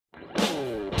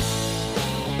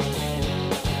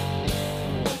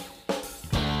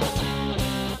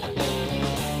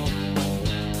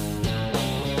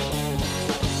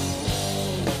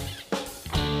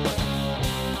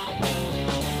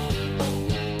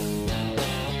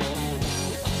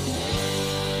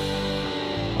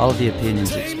All of the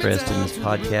opinions expressed in this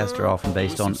podcast are often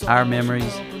based on our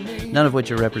memories, none of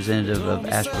which are representative of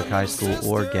Ashbrook High School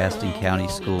or Gaston County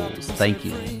Schools. Thank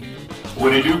you. What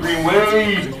do you do, Green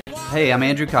Wave? Hey, I'm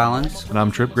Andrew Collins. And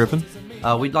I'm Trip Griffin.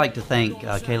 We'd like to thank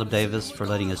Caleb Davis for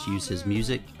letting us use his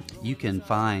music. You can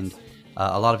find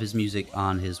a lot of his music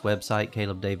on his website,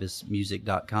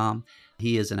 calebdavismusic.com.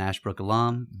 He is an Ashbrook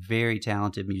alum, very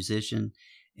talented musician,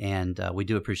 and we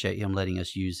do appreciate him letting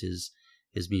us use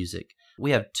his music.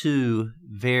 We have two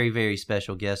very, very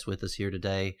special guests with us here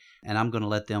today, and I'm going to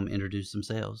let them introduce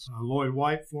themselves. Lloyd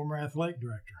White, former athletic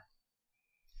director.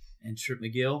 And Trip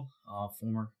McGill,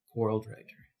 former choral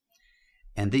director.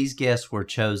 And these guests were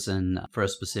chosen for a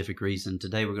specific reason.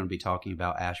 Today we're going to be talking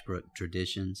about Ashbrook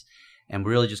traditions, and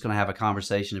we're really just going to have a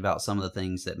conversation about some of the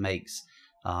things that makes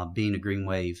being a Green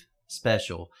Wave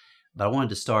special. But I wanted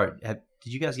to start,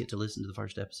 did you guys get to listen to the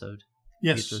first episode?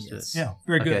 Yes. Yeah,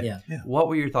 very good. Okay. Yeah. What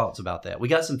were your thoughts about that? We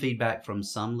got some feedback from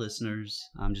some listeners.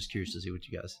 I'm just curious to see what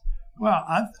you guys... Well,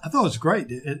 I thought it was great,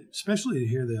 especially to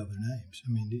hear the other names. I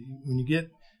mean, when you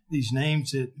get these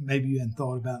names that maybe you hadn't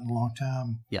thought about in a long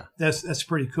time, yeah, that's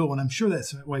pretty cool. And I'm sure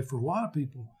that's that way for a lot of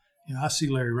people. You know, I see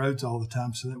Larry Rhodes all the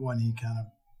time, so that wasn't any kind of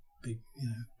big,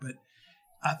 but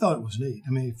I thought it was neat.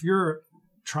 I mean, if you're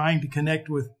trying to connect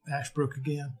with Ashbrook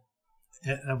again,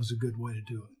 that was a good way to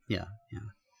do it. Yeah.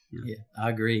 Yeah, I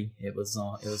agree. It was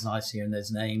nice hearing those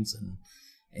names, and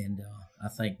I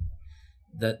think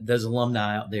that those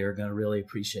alumni out there are going to really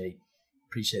appreciate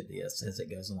this as it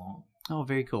goes along. Oh,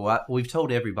 very cool. We've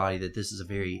told everybody that this is a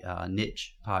very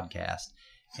niche podcast,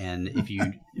 and if you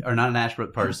are not an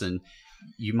Ashbrook person,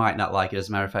 you might not like it. As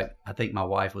a matter of fact, I think my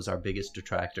wife was our biggest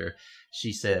detractor.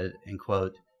 She said, and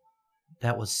quote,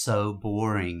 "That was so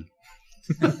boring."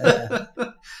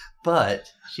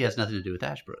 But she has nothing to do with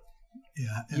Ashbrook.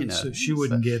 Yeah, so she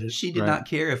wouldn't get it. She did not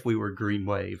care if we were Green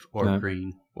Wave or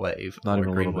Green Wave not or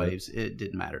even Green Waves. It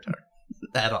didn't matter to her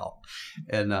at all.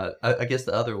 And I guess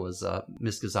the other was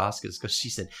Miss Gazoskas, because she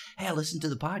said, "Hey, I listened to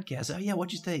the podcast. Oh, yeah,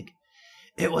 what'd you think?"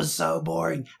 "It was so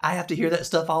boring. I have to hear that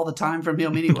stuff all the time from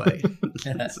him anyway."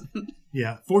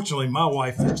 Yeah, fortunately, my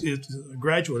wife is a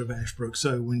graduate of Ashbrook,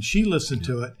 so when she listened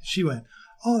to it, she went,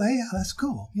 "Oh, yeah, that's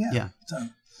cool." Yeah. So,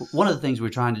 one of the things we're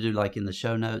trying to do, like in the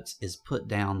show notes, is put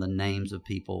down the names of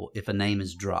people. If a name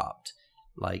is dropped,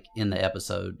 like in the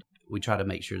episode, we try to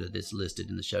make sure that it's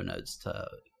listed in the show notes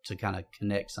to kind of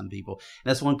connect some people. And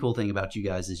that's one cool thing about you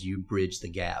guys is you bridge the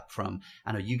gap from,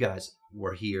 I know you guys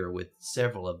were here with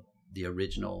several of the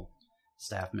original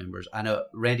staff members. I know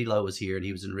Randy Lowe was here and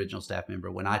he was an original staff member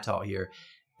when I taught here.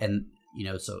 And,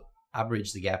 so I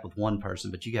bridged the gap with one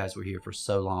person, but you guys were here for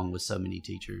so long with so many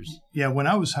teachers. Yeah, when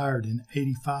I was hired in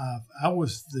 '85, I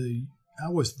was the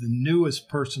newest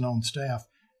person on staff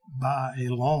by a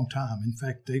long time. In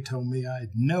fact, they told me I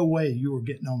had no way you were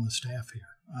getting on the staff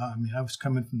here. I mean, I was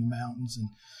coming from the mountains and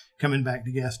coming back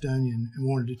to Gastonia and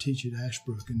wanted to teach at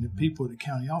Ashbrook. And the people at the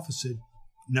county office said,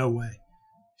 "No way."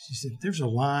 She said, "There's a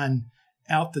line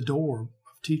out the door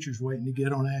of teachers waiting to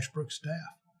get on Ashbrook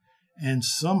staff." And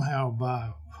somehow,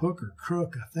 by hook or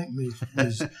crook, I think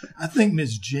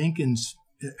Ms. Jenkins,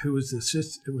 who was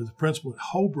the principal at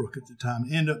Holbrook at the time,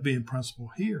 ended up being principal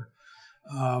here.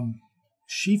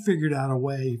 She figured out a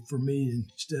way for me,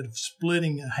 instead of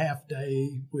splitting a half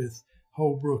day with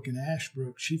Holbrook and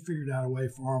Ashbrook, she figured out a way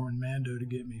for Armin Mando to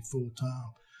get me full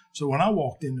time. So when I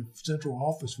walked in the central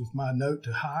office with my note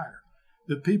to hire,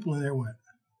 the people in there went,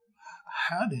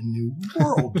 "How in the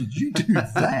world did you do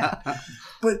that?"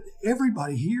 But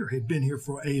everybody here had been here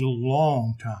for a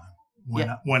long time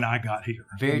when I got here.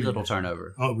 Very little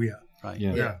turnover. Oh, yeah. Right.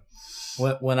 Yeah.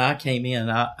 When I came in,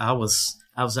 I was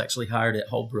actually hired at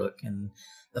Holbrook in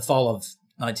the fall of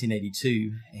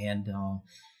 1982, and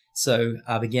so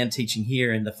I began teaching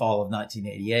here in the fall of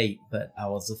 1988. But I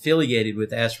was affiliated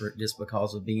with Ashbrook just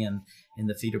because of being in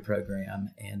the feeder program,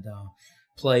 and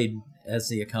played as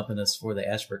the accompanist for the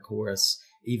Ashbrook Chorus,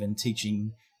 even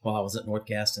teaching while I was at North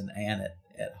Gaston and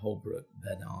at Holbrook.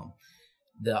 But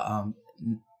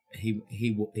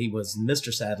he was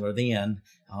Mr. Sadler then,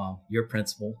 your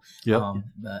principal. Yep.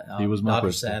 He was my Dr.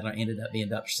 principal. Sadler ended up being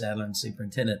Dr. Sadler and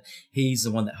superintendent. He's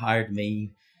the one that hired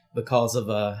me because of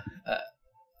a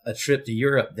trip to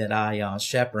Europe that I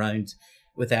chaperoned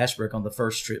with Ashbrook on the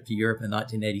first trip to Europe in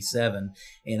 1987,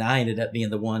 and I ended up being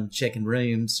the one checking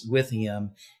rooms with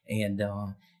him. And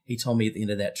he told me at the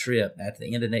end of that trip, at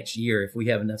the end of next year, if we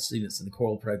have enough students in the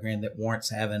choral program that warrants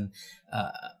having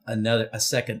a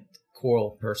second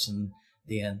choral person,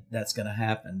 then that's going to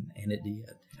happen, and it did.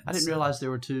 I didn't realize there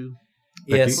were two.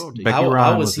 Yes, Becky I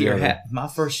Ryan was here. the other. My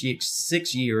first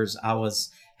 6 years, I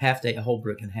was half day at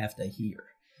Holbrook and half day here.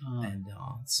 And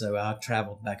so I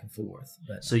traveled back and forth.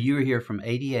 But So you were here from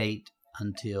 88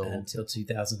 until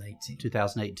 2018.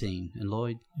 2018. And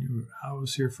Lloyd? I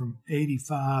was here from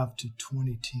 85 to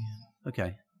 2010.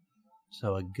 Okay.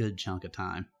 So a good chunk of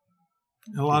time.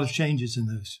 A lot of changes in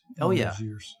those. Oh, yeah. Those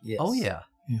years. Yes. Oh, yeah.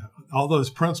 Yeah, all those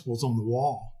principals on the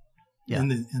wall. Yeah. In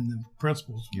the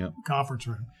principals Yep. conference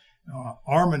room.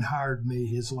 Armin hired me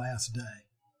his last day.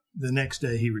 The next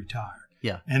day he retired.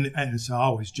 Yeah. And so I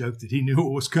always joked that he knew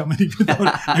what was coming. He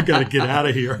thought, I got to get out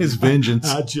of here. His vengeance.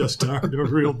 I just hired a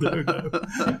real dodo.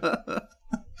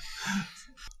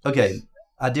 Okay.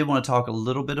 I did want to talk a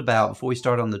little bit about, before we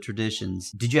start on the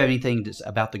traditions, did you have anything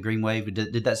about the Green Wave?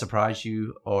 Did that surprise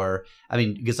you? Or, I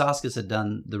mean, Gazauskas had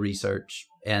done the research,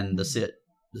 and the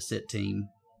sit team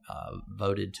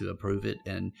voted to approve it,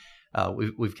 and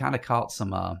we've kind of caught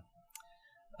some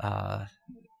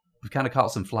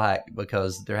flack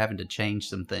because they're having to change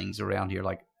some things around here.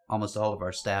 Like almost all of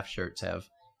our staff shirts have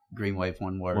Green Wave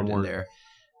one word in there.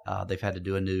 They've had to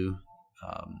do a new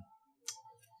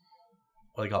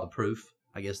what do they call the proof?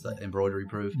 I guess the embroidery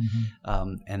proof.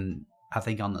 Mm-hmm. And I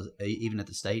think even at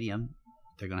the stadium,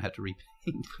 they're going to have to repaint.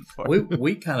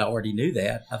 We kind of already knew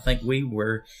that. I think we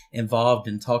were involved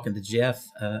in talking to Jeff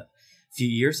a few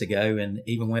years ago, and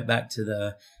even went back to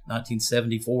the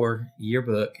 1974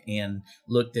 yearbook and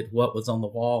looked at what was on the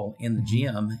wall in the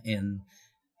gym. And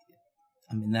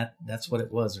I mean, that's what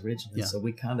it was originally. Yeah. So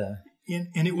we kind of.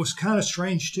 And it was kind of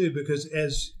strange too, because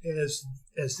as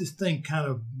this thing kind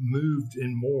of moved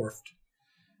and morphed,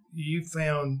 you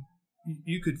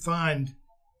could find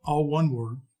all one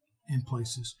word in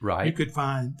places. Right. You could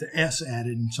find the S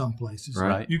added in some places.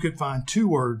 Right. You could find two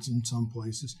words in some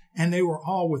places, and they were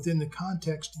all within the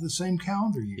context of the same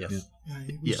calendar year.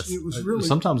 Yes. It was really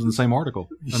Sometimes in the same article.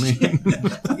 I mean,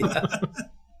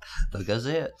 The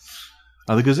Gazette.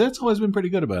 the Gazette's always been pretty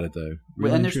good about it, though.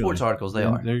 Well, and their sports articles, they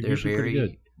are. They're They're usually pretty very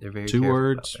good. They're very Two careful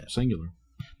words, about that. singular.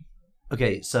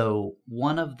 Okay, so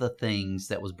one of the things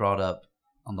that was brought up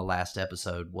on the last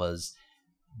episode was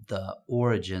the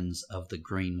origins of the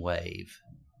Green Wave.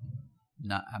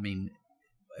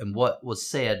 And what was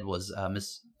said was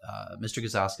Mr.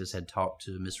 Gazauskas had talked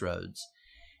to Miss Rhodes,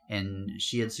 and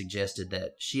she had suggested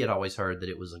that she had always heard that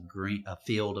it was a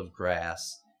field of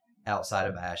grass outside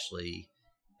of Ashley,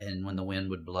 and when the wind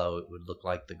would blow, it would look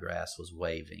like the grass was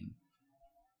waving.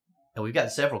 And we've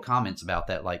got several comments about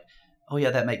that, like, oh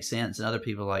yeah, that makes sense. And other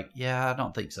people are like, yeah, I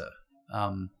don't think so.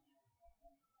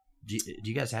 Do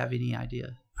you guys have any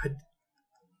idea?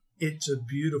 It's a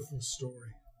beautiful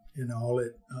story, and all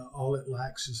it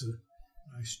lacks is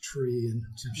a nice tree and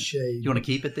some shade. You want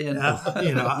to keep it then?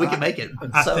 We can make it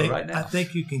right now. I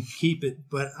think you can keep it,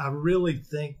 but I really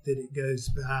think that it goes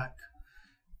back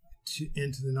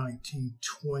into the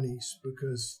 1920s,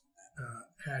 because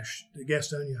the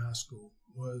Gastonia High School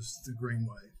was the Green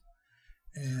Wave.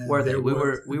 And Were they?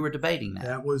 We were debating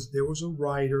that. There was a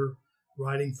writer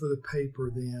writing for the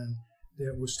paper then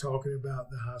that was talking about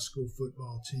the high school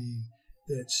football team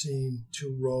that seemed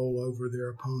to roll over their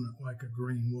opponent like a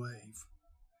green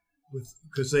wave,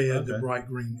 because they had the bright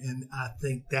green, and I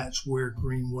think that's where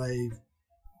Green Wave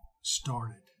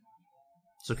started.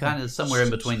 So kind of somewhere in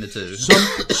between the two.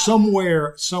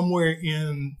 Somewhere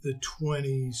in the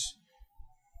 20s,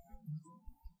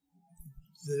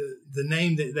 the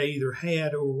name that they either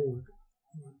had or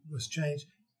was changed,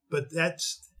 but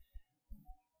that's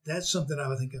something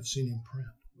I think I've seen in print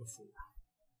before.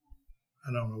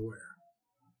 I don't know where.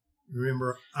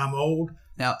 Remember, I'm old.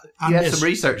 Now, you have some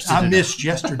research to do. I missed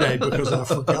yesterday because I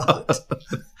forgot.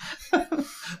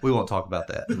 We won't talk about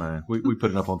that. No, we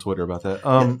put it up on Twitter about that.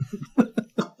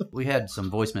 We had some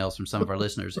voicemails from some of our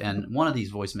listeners, and one of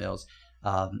these voicemails,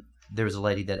 there was a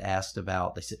lady that asked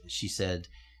about, she said,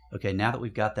 okay, now that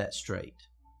we've got that straight,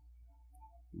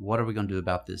 what are we going to do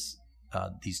about these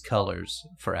colors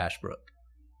for Ashbrook?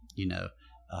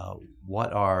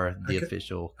 What are the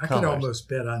official colors? I can almost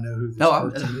bet I know who this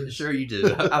person I'm is. sure you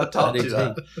do. I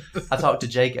talked to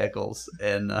Jake Eccles,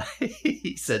 and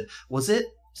he said, was it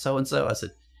so-and-so? I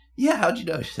said, yeah, how'd you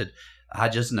know? He said, I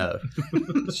just know.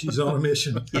 She's on a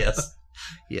mission. Yes.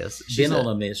 She's Been on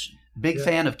a mission. Big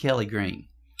fan of Kelly Green.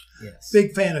 Yes.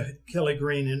 Big fan of Kelly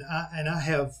Green, and I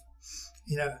have,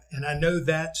 and I know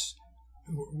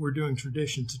we're doing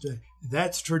tradition today.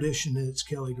 That's tradition, and it's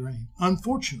Kelly Green.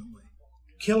 Unfortunately,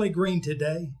 Kelly Green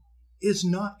today is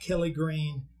not Kelly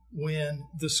Green when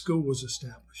the school was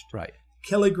established. Right.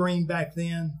 Kelly Green back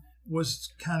then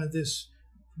was kind of this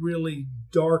really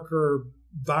darker,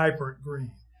 vibrant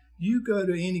green. You go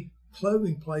to any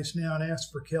clothing place now and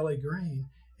ask for Kelly Green,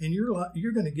 and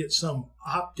you're going to get some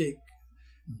optic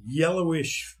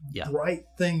yellowish, Yeah. bright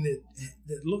thing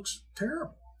that looks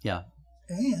terrible. Yeah.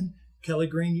 And Kelly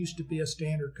green used to be a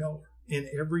standard color in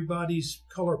everybody's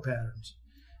color patterns.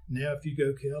 Now, if you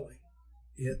go Kelly,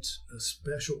 it's a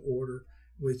special order.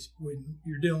 Which, when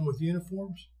you're dealing with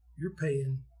uniforms, you're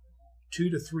paying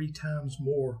 2 to 3 times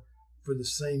more for the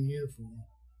same uniform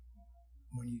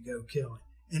when you go Kelly.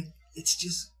 And it's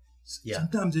just,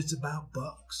 sometimes it's about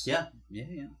bucks. Yeah.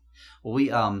 Well,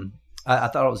 we I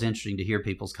thought it was interesting to hear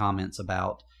people's comments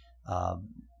about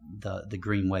the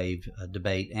Green Wave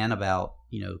debate and about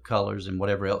colors and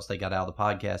whatever else they got out of the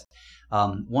podcast.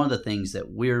 One of the things that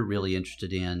we're really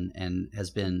interested in and has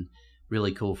been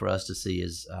really cool for us to see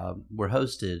is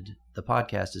the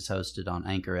podcast is hosted on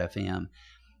Anchor FM,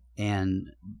 and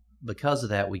because of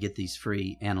that we get these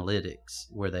free analytics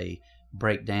where they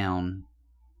break down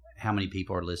how many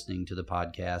people are listening to the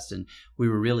podcast, and we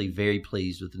were really very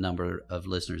pleased with the number of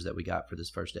listeners that we got for this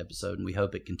first episode, and we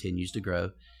hope it continues to grow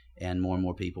and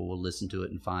more people will listen to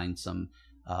it and find some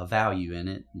value in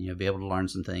it, be able to learn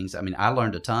some things. I mean, I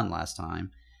learned a ton last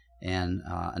time, and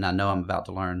I know I'm about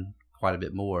to learn quite a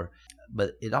bit more.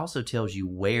 But it also tells you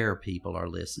where people are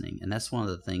listening, and that's one of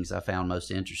the things I found most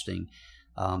interesting.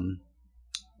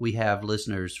 We have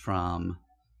listeners from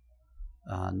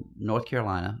North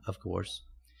Carolina, of course.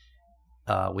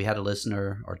 We had a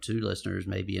listener or 2 listeners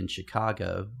maybe in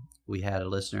Chicago. We had a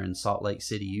listener in Salt Lake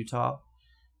City, Utah.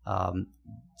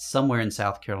 Somewhere in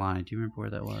South Carolina. Do you remember where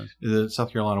that was?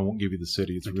 South Carolina won't give you the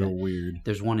city. It's real weird.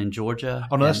 There's one in Georgia.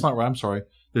 Oh, no, that's not right. I'm sorry.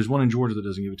 There's one in Georgia that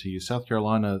doesn't give it to you. South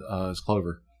Carolina is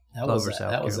Clover. That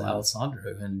was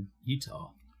Alessandro in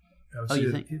Utah.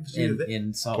 You think?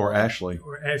 In Salt Or Lake. Ashley.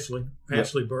 Or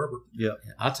Ashley Berber. Yeah.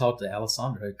 I talked to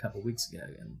Alessandro a couple of weeks ago,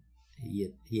 and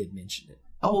he had mentioned it.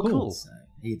 Oh, cool. So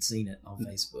he had seen it on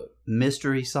Facebook.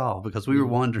 Mystery solved, because we were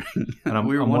wondering. And I'm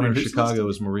wondering Chicago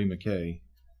is Marie McKay.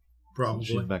 Probably.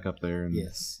 She's back up there. And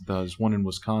yes. There's one in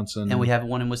Wisconsin. And we have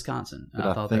one in Wisconsin.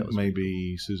 I think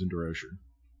maybe Susan DeRocher.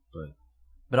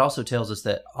 But also tells us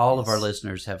that all of our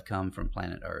listeners have come from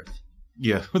planet Earth.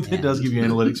 Yeah, it does give you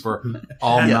analytics for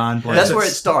all 9 planets. That's where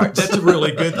it starts. That's a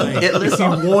really good thing. If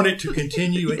you want it to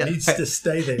continue, it needs to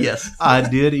stay there. Yes. I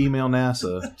did email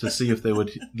NASA to see if they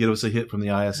would give us a hit from the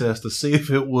ISS to see if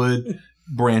it would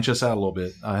branch us out a little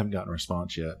bit. I haven't gotten a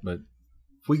response yet, but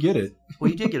if we get it.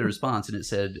 Well, you did get a response, and it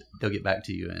said they'll get back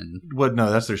to you in... Well, no,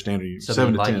 that's their standard.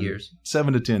 7 to 10 years.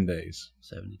 7 to 10 days.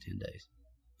 7 to 10 days.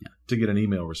 Yeah. To get an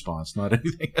email response, not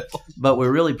anything else. But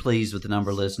we're really pleased with the number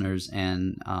of listeners,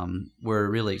 and we're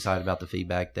really excited about the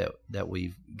feedback that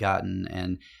we've gotten.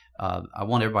 And I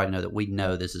want everybody to know that we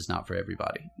know this is not for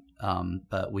everybody,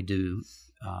 but we do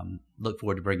look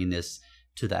forward to bringing this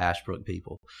to the Ashbrook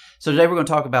people. So today we're going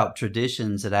to talk about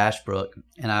traditions at Ashbrook,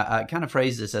 and I kind of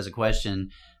phrase this as a question: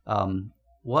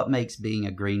 what makes being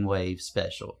a Green Wave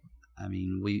special? I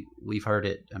mean, we've heard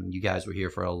it. I mean, you guys were here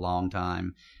for a long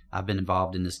time. I've been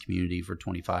involved in this community for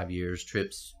 25 years.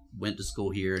 Trips went to school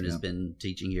here and has been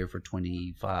teaching here for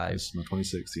 25. It's my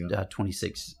 26,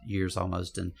 26 years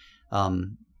almost. And,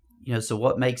 so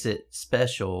what makes it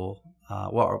special?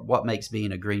 What makes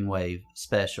being a Green Wave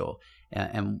special?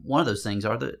 And one of those things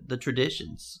are the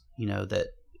traditions, that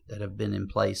have been in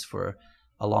place for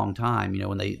a long time.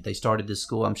 When they started this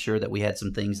school, I'm sure that we had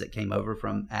some things that came over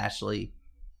from Ashley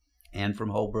and from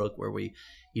Holbrook, where we,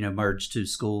 merged 2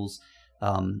 schools.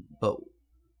 But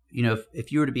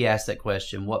if you were to be asked that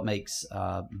question, what makes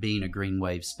being a Green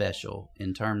Wave special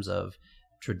in terms of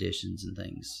traditions and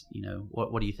things?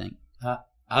 What do you think?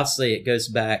 I'll say it goes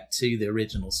back to the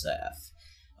original staff.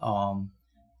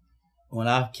 When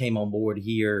I came on board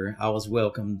here, I was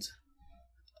welcomed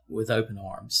with open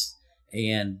arms,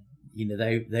 and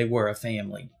they were a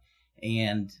family,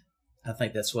 and I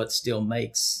think that's what still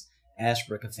makes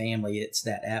Ashbrook a family. It's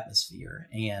that atmosphere,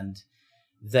 and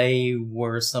they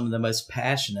were some of the most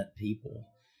passionate people.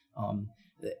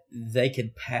 They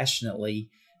could passionately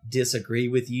disagree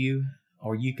with you,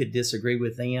 or you could disagree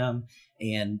with them,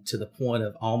 and to the point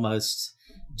of almost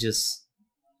just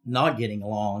not getting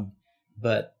along.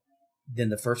 But then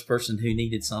the first person who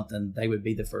needed something, they would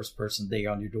be the first person there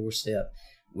on your doorstep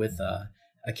with a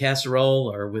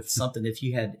casserole or with something. If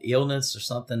you had illness or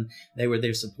something, they were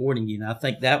there supporting you. And I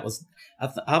think that was, I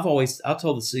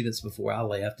told the students before I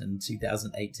left in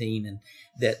 2018, and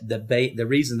that the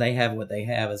reason they have what they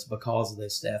have is because of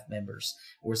those staff members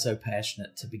were so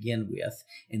passionate to begin with.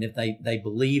 And if they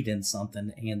believed in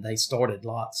something, and they started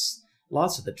lots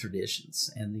of the traditions.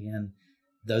 And then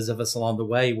those of us along the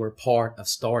way were part of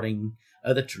starting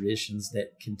other traditions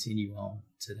that continue on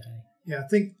today. Yeah,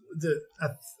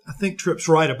 I think Tripp's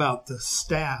right about the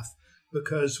staff,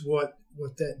 because what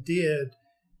that did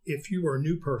if you were a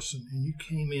new person and you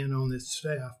came in on this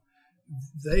staff,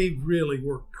 they really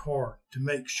worked hard to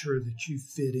make sure that you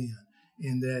fit in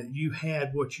and that you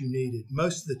had what you needed.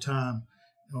 Most of the time,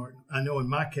 or I know in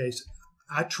my case,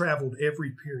 I traveled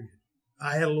every period.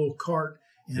 I had a little cart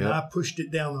and I pushed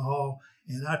it down the hall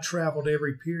and I traveled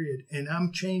every period, and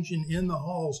I'm changing in the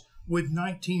halls with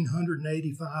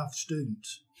 1,985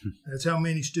 students. That's how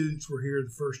many students were here the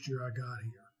first year I got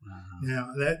here.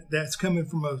 Now that's coming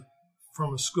from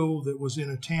a school that was in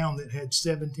a town that had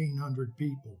 1,700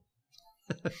 people.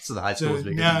 So the high school is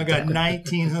bigger. Now I got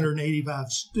 1,985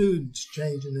 students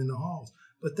changing in the halls,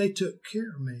 but they took care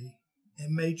of me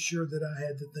and made sure that I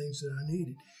had the things that I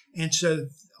needed. And so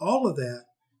all of that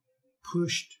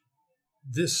pushed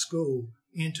this school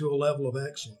into a level of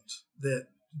excellence that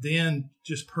then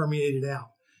just permeated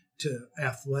out to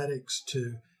athletics,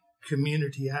 to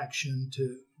community action,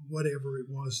 to whatever it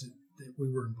was that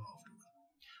we were involved with.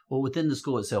 Well, within the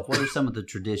school itself, what are some of the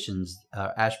traditions,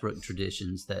 Ashbrook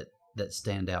traditions, that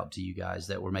stand out to you guys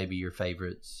that were maybe your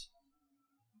favorites?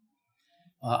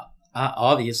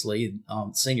 Obviously,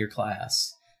 senior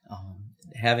class.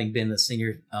 Having been the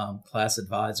senior class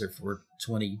advisor for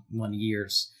 21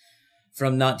 years,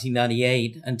 from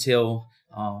 1998 until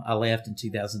I left in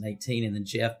 2018, and then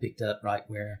Jeff picked up right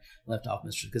where I left off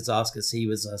Mr. Kazauskas. He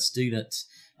was a student.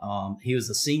 He was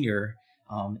a senior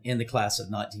in the class of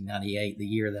 1998, the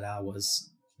year that I was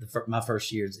my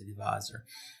first year as an advisor.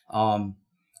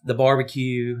 The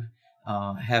barbecue,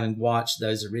 having watched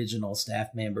those original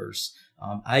staff members.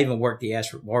 I even worked the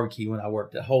Ashbrook barbecue when I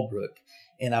worked at Holbrook,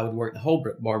 and I would work the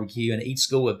Holbrook barbecue, and each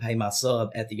school would pay my sub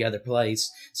at the other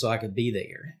place so I could be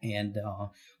there. And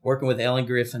working with Ellen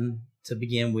Griffin to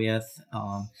begin with,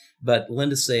 but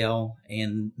Linda Sell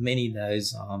and many of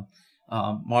those,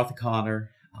 Martha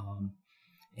Connor,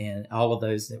 and all of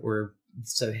those that were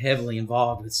so heavily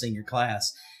involved with senior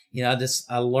class.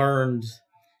 I learned,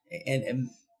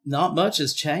 and not much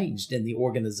has changed in the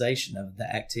organization of the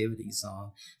activities.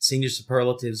 Senior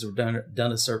superlatives were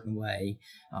done a certain way.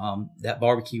 That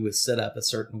barbecue was set up a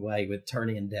certain way with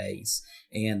turn-in days,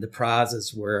 and the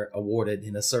prizes were awarded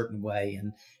in a certain way.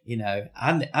 And,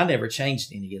 I never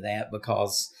changed any of that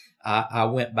because I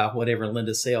went by whatever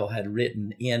Linda Sell had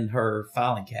written in her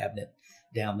filing cabinet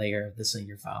down there, the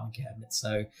senior filing cabinet.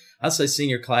 So I'd say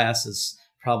senior class is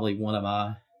probably one of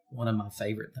my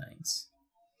favorite things.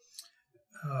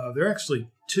 There are actually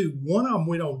two. One of them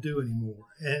we don't do anymore,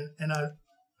 and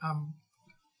I'm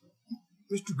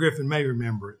Mr. Griffin may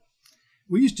remember it.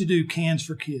 We used to do cans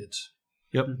for kids.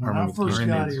 Yep. When I first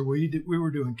got here, we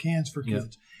were doing cans for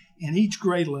kids, and each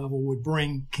grade level would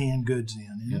bring canned goods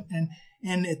in,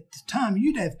 and at the time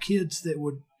you'd have kids that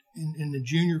would in the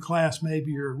junior class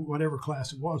maybe or whatever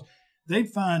class it was, they'd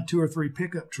find 2 or 3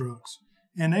 pickup trucks,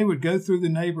 and they would go through the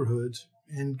neighborhoods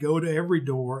and go to every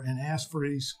door and ask for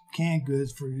these canned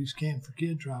goods for these canned for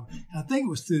kid drive. And I think it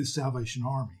was through the Salvation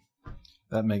Army.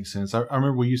 That makes sense. I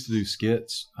remember we used to do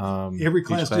skits. Every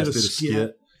class did a skit.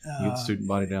 You get the student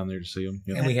body down there to see them.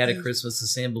 Yep. And we had a Christmas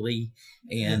assembly,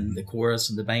 and the chorus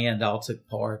and the band all took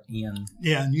part in.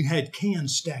 Yeah, and you had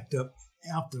cans stacked up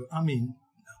out there.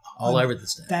 All over the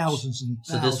stage. Thousands and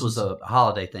thousands. So this was a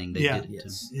holiday thing they did.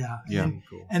 Yes. Yeah.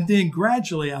 And then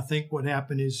gradually, I think what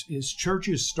happened is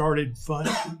churches started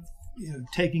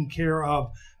taking care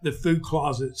of the food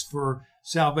closets for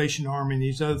Salvation Army and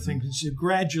these other things. And so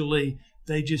gradually,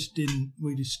 we just didn't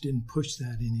push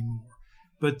that anymore.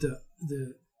 But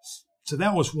so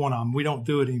that was one of them. We don't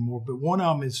do it anymore. But one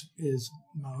of them is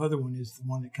my other one is the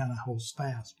one that kind of holds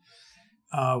fast.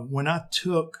 When I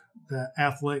took the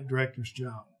athletic director's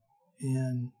job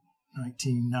in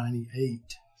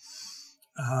 1998,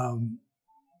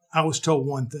 I was told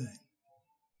one thing: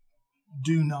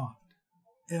 do not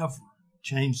ever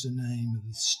change the name of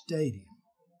the stadium.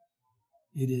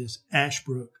 It is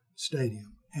Ashbrook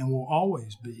Stadium and will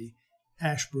always be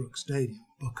Ashbrook Stadium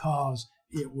because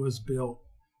it was built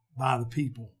by the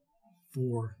people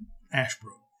for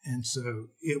Ashbrook. And so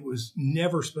it was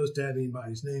never supposed to have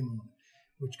anybody's name on it,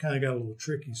 which kind of got a little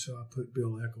tricky. So I put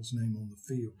Bill Eccles' name on the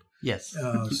field. Yes.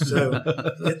 So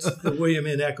it's the William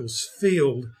N. Eccles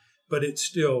Field, but it's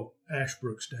still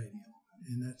Ashbrook Stadium.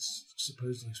 And that's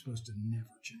supposedly supposed to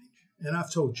never change. And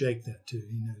I've told Jake that too.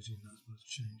 He knows he's not supposed to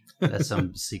change it. That's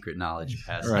some secret knowledge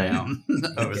passed down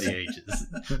over the ages.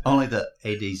 Only the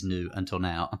ADs knew until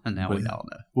now. And now we all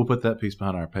know. We'll put that piece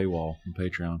behind our paywall on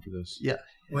Patreon for this. Yeah.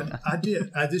 Well, I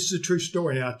did. This is a true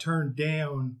story. I turned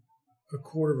down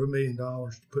 $250,000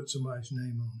 to put somebody's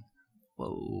name on it.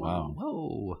 Whoa. Wow.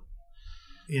 Whoa.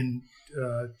 In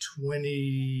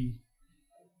 2013,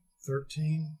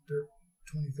 I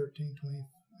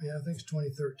think it's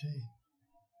 2013.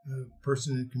 a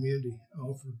person in the community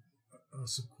offered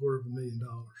us $250,000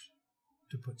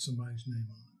 to put somebody's name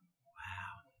on it.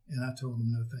 Wow. And I told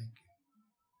them no, thank you.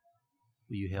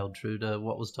 Well, you held true to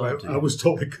what was told to you. I was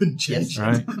told I couldn't change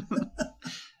Yes. it. Right.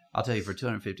 I'll tell you, for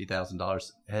 $250,000,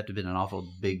 it had to have been an awful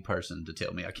big person to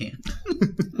tell me I can't.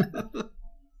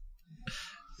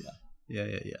 Yeah.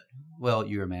 Well,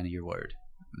 you're a man of your word.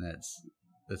 That's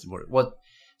important. What?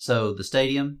 So the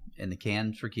stadium and the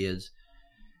cans for kids.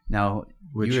 Now,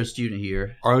 Which- you're a student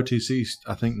here. ROTC,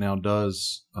 I think, now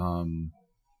does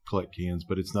collect cans,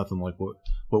 but it's nothing like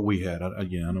what we had.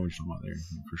 Again, I know what you're talking about there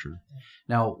for sure.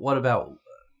 Now, what about?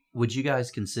 Would you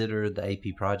guys consider the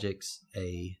AP projects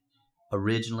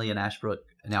originally in Ashbrook?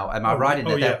 Now, am I right in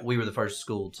that, that we were the first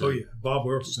school to? Oh yeah, Bob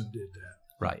Wilson did that.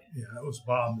 Right. Yeah, that was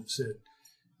Bob that said,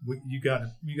 "You got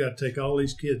to take all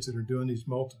these kids that are doing these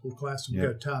multiple classes. We got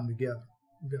to tie them together.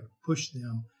 We got to push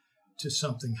them to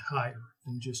something higher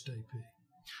than just AP."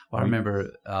 Well, I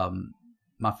remember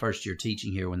my first year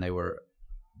teaching here when they were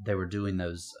doing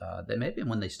those. That may have been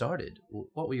when they started.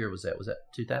 What year was that? Was that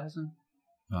 2000?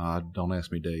 Don't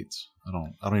ask me dates. I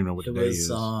don't even know what the It day was, is.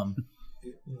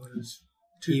 It was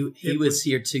he was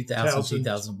here 2000,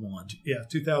 2001. Yeah,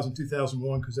 2000,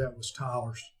 2001, because that was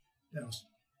Tyler's. That was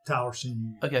Tyler's senior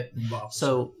year. Okay. when Bob was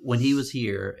So when he was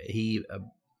here, he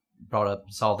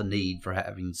saw the need for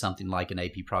having something like an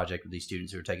AP project with these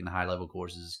students who are taking the high level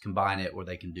courses, combine it where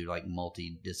they can do like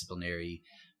multidisciplinary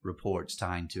reports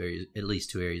tying at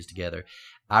least two areas together.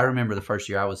 I remember the first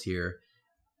year I was here,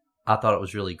 I thought it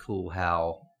was really cool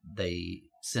how they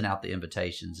sent out the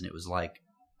invitations, and it was like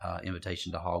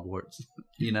invitation to Hogwarts.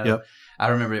 Yep. I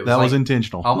remember it was that like, was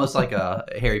intentional. almost like a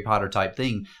Harry Potter type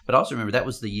thing. But I also remember that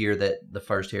was the year that the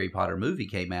first Harry Potter movie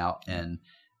came out, and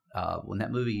when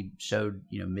that movie showed,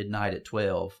 midnight at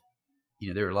 12,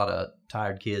 there were a lot of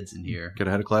tired kids in here. Could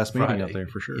have had a class meeting Friday. out there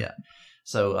for sure. Yeah.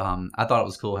 So I thought it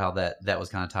was cool how that was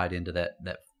kind of tied into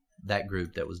that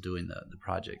group that was doing the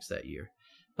projects that year.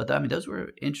 But those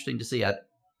were interesting to see.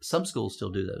 Some schools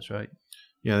still do those, right?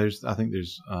 Yeah, I think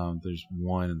there's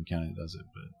one in the county that does it,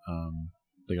 but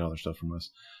they got all their stuff from us.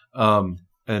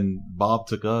 And Bob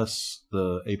took us,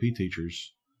 the AP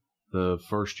teachers, the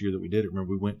first year that we did it.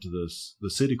 Remember, we went to the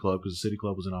city club because the city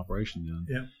club was in operation then.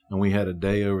 Yeah. And we had a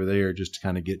day over there just to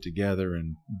kind of get together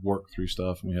and work through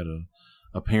stuff. And we had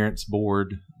a parents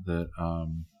board that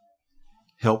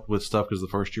helped with stuff because the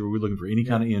first year we were looking for any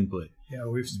kind of input. Yeah,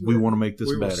 We want to make this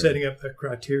we better. were setting up the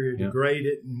criteria to Yeah. grade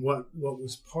it, and what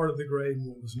was part of the grade and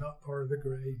what was not part of the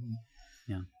grade. And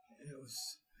Yeah. it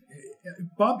was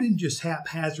Bob didn't just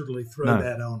haphazardly throw No.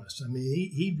 that on us. I mean,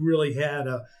 he really had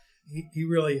he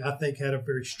really, I think, had a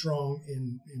very strong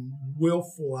and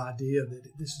willful idea that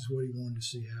this is what he wanted to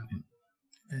see happen.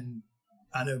 And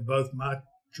I know both my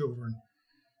children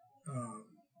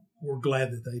were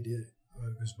glad that they did it,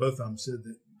 because both of them said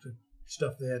that the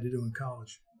stuff they had to do in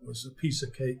college was a piece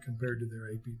of cake compared to their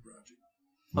AP project.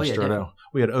 Oh, yeah, Start definitely. out.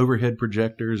 We had overhead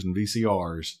projectors and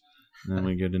VCRs. And then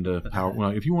we get into power. Well,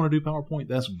 if you want to do PowerPoint,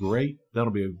 that's great.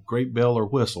 That'll be a great bell or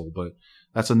whistle, but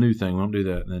that's a new thing. We don't do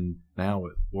that. And then now,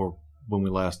 or when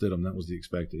we last did them, that was the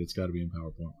expected. It's got to be in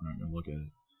PowerPoint. We're not going to look at it.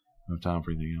 No time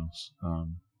for anything else.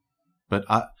 But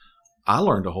I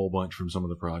learned a whole bunch from some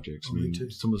of the projects. Oh, I me mean, too.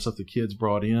 some of the stuff the kids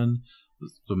brought in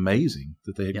was amazing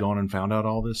that they had Yep. gone and found out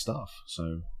all this stuff.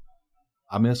 So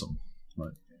I miss them.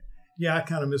 But Yeah, I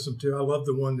kind of miss them too. I love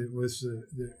the one that was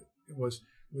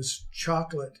was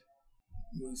chocolate.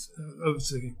 It was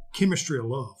the chemistry of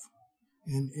love,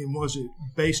 and was it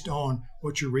based on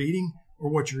what you're reading or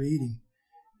what you're eating?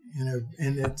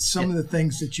 And that some of the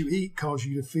things that you eat cause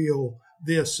you to feel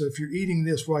this. So if you're eating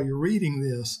this while you're reading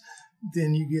this,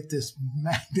 then you get this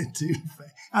magnitude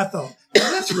effect. I thought,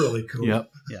 that's really cool.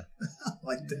 Yep. Yeah. I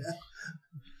like that.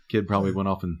 Kid probably went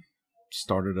off and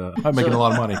started making a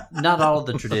lot of money. Not all of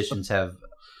the traditions have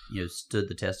stood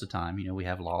the test of time. We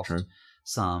have lost True.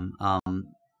 some.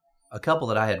 A couple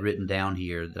that I had written down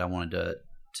here that I wanted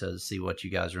to see what you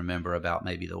guys remember about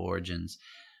maybe the origins.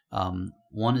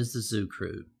 One is the Zoo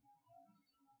Crew.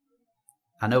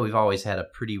 I know we've always had a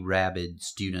pretty rabid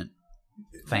student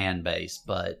fan base,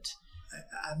 but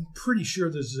I'm pretty sure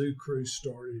the Zoo Crew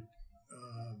started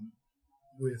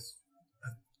with,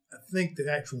 I think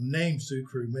the actual name Zoo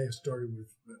Crew may have started with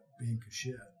Ben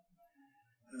Cachette.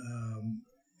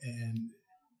 And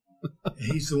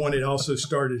he's the one that also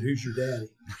started Who's Your Daddy?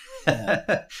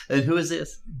 and who is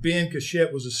this? Ben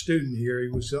Cachette was a student here. He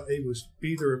was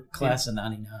either Class of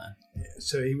 99.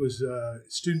 so he was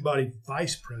student body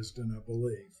vice president, I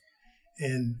believe,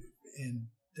 and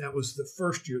that was the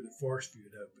first year that Forest View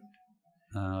had opened.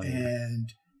 Oh, yeah.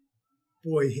 And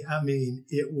boy, I mean,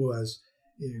 it was,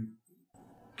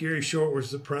 Gary Short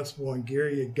was the principal, and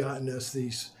Gary had gotten us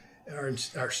these.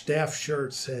 Our staff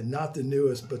shirts had not the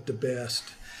newest, but the best.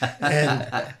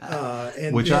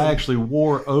 And which then, I actually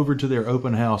wore over to their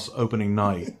open house opening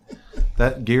night.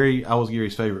 I was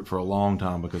Gary's favorite for a long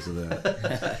time because of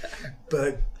that.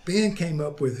 But Ben came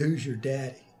up with "Who's Your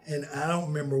Daddy?" and I don't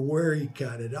remember where he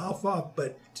cut it off of,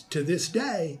 but to this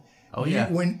day,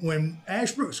 when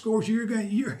Ashbrook scores,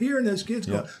 you're hearing those kids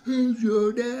go, "Who's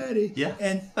your daddy?" Yeah,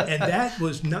 and that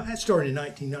started in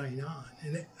 1999,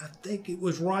 and I think it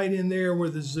was right in there where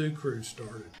the Zoo Crew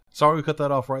started. Sorry we cut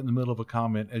that off right in the middle of a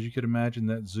comment. As you could imagine,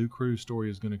 that Zoo Crew story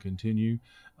is going to continue.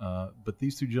 But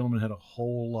these two gentlemen had a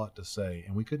whole lot to say,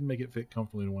 and we couldn't make it fit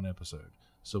comfortably in one episode.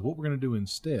 So what we're going to do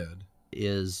instead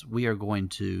is we are going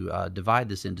to divide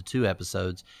this into 2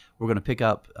 episodes. We're going to pick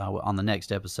up on the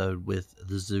next episode with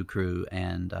the Zoo Crew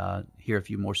and hear a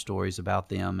few more stories about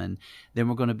them. And then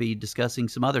we're going to be discussing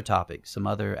some other topics, some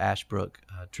other Ashbrook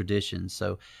traditions.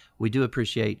 So we do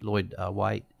appreciate Lloyd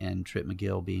White and Trip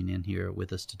McGill being in here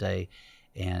with us today.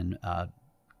 And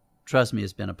trust me,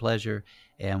 it's been a pleasure.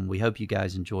 And we hope you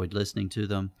guys enjoyed listening to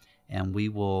them. And we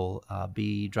will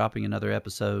be dropping another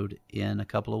episode in a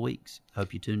couple of weeks.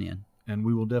 Hope you tune in. And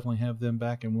we will definitely have them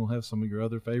back, and we'll have some of your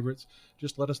other favorites.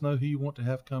 Just let us know who you want to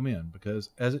have come in, because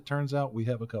as it turns out, we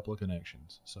have a couple of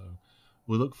connections. So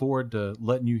we look forward to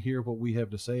letting you hear what we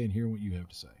have to say and hearing what you have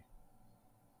to say.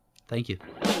 Thank you.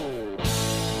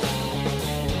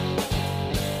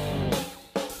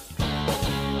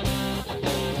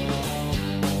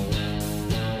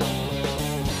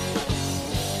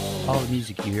 All the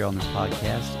music you hear on this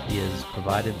podcast is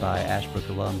provided by Ashbrook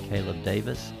alum Caleb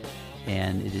Davis,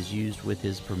 and it is used with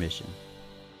his permission.